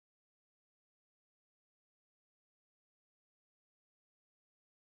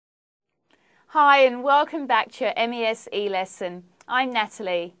Hi and welcome back to your MES e-lesson. I'm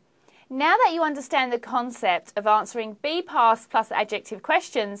Natalie. Now that you understand the concept of answering be past plus adjective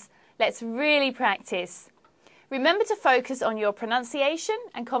questions, let's really practice. Remember to focus on your pronunciation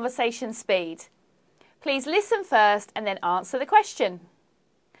and conversation speed. Please listen first and then answer the question.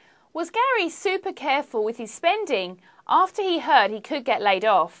 Was Gary super careful with his spending after he heard he could get laid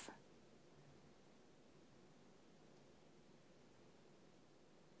off?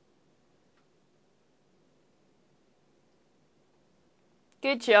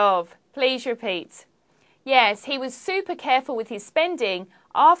 Good job. Please repeat. Yes, he was super careful with his spending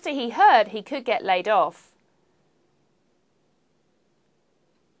after he heard he could get laid off.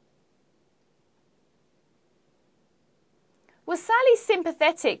 Was Sally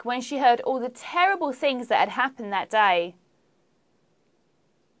sympathetic when she heard all the terrible things that had happened that day?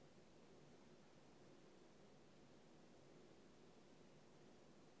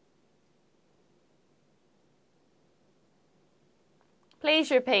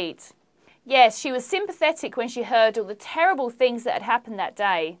 Please repeat. Yes, she was sympathetic when she heard all the terrible things that had happened that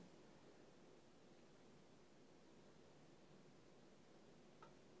day.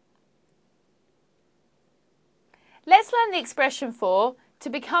 Let's learn the expression for to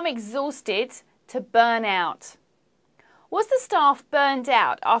become exhausted, to burn out. Was the staff burned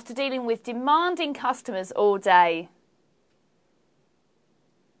out after dealing with demanding customers all day?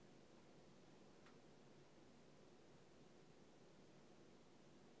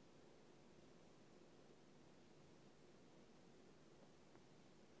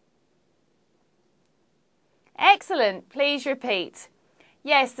 Excellent. Please repeat.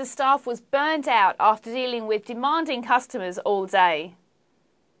 Yes, the staff was burned out after dealing with demanding customers all day.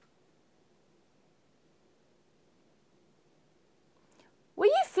 Were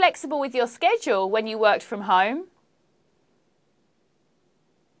you flexible with your schedule when you worked from home?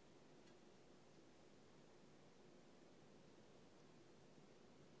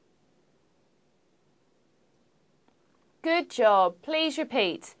 Good job. Please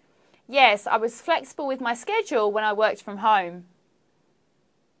repeat. Yes, I was flexible with my schedule when I worked from home.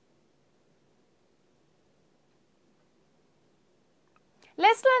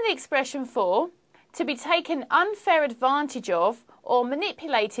 Let's learn the expression for to be taken unfair advantage of or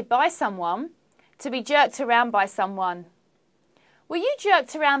manipulated by someone, to be jerked around by someone. Were you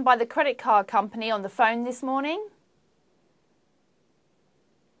jerked around by the credit card company on the phone this morning?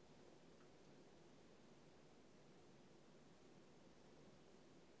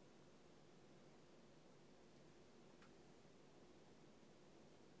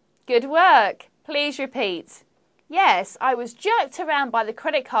 Good work. Please repeat. Yes, I was jerked around by the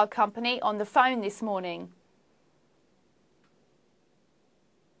credit card company on the phone this morning.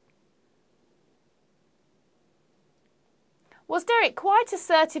 Was Derek quite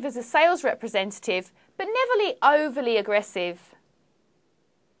assertive as a sales representative, but never overly aggressive?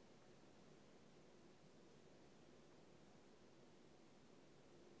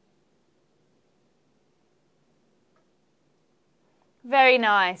 Very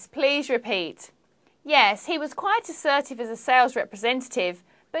nice. Please repeat. Yes, he was quite assertive as a sales representative,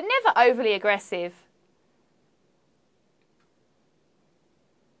 but never overly aggressive.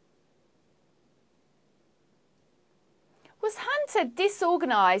 Was Hunter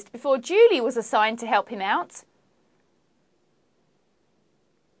disorganized before Julie was assigned to help him out?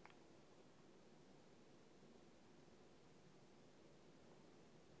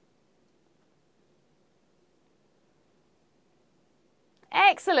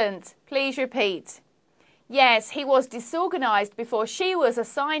 Excellent. Please repeat. Yes, he was disorganized before she was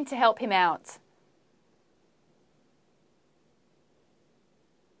assigned to help him out.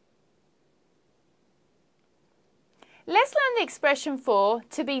 Let's learn the expression for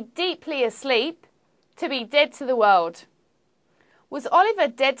to be deeply asleep, to be dead to the world. Was Oliver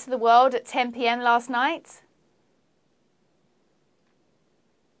dead to the world at 10 p.m. last night?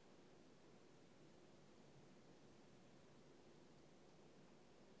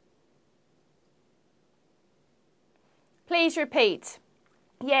 Please repeat.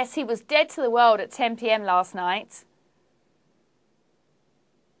 Yes, he was dead to the world at 10 p.m. last night.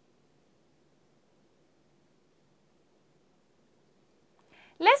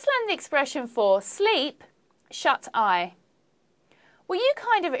 Let's learn the expression for sleep, shut eye. Were you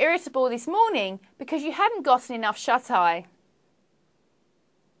kind of irritable this morning because you hadn't gotten enough shut eye?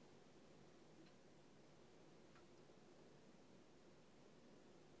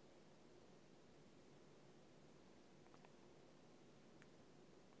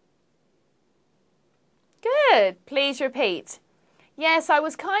 Good. Please repeat. Yes, I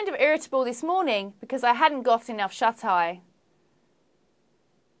was kind of irritable this morning because I hadn't got enough shut eye.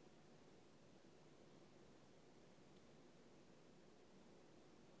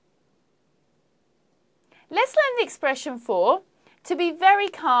 Let's learn the expression for to be very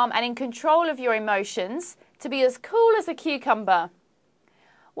calm and in control of your emotions, to be as cool as a cucumber.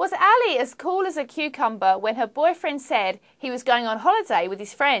 Was Ali as cool as a cucumber when her boyfriend said he was going on holiday with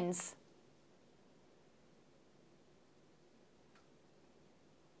his friends?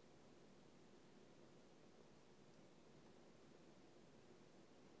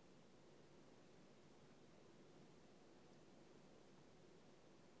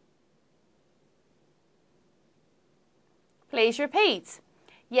 Please repeat.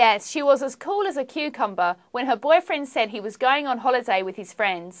 Yes, she was as cool as a cucumber when her boyfriend said he was going on holiday with his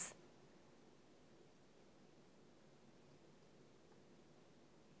friends.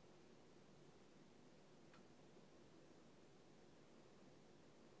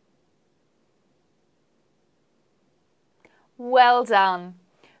 Well done.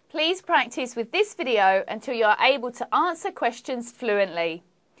 Please practice with this video until you are able to answer questions fluently.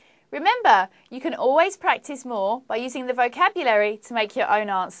 Remember, you can always practice more by using the vocabulary to make your own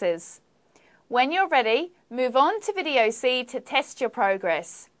answers. When you're ready, move on to video C to test your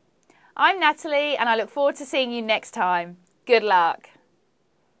progress. I'm Natalie and I look forward to seeing you next time. Good luck!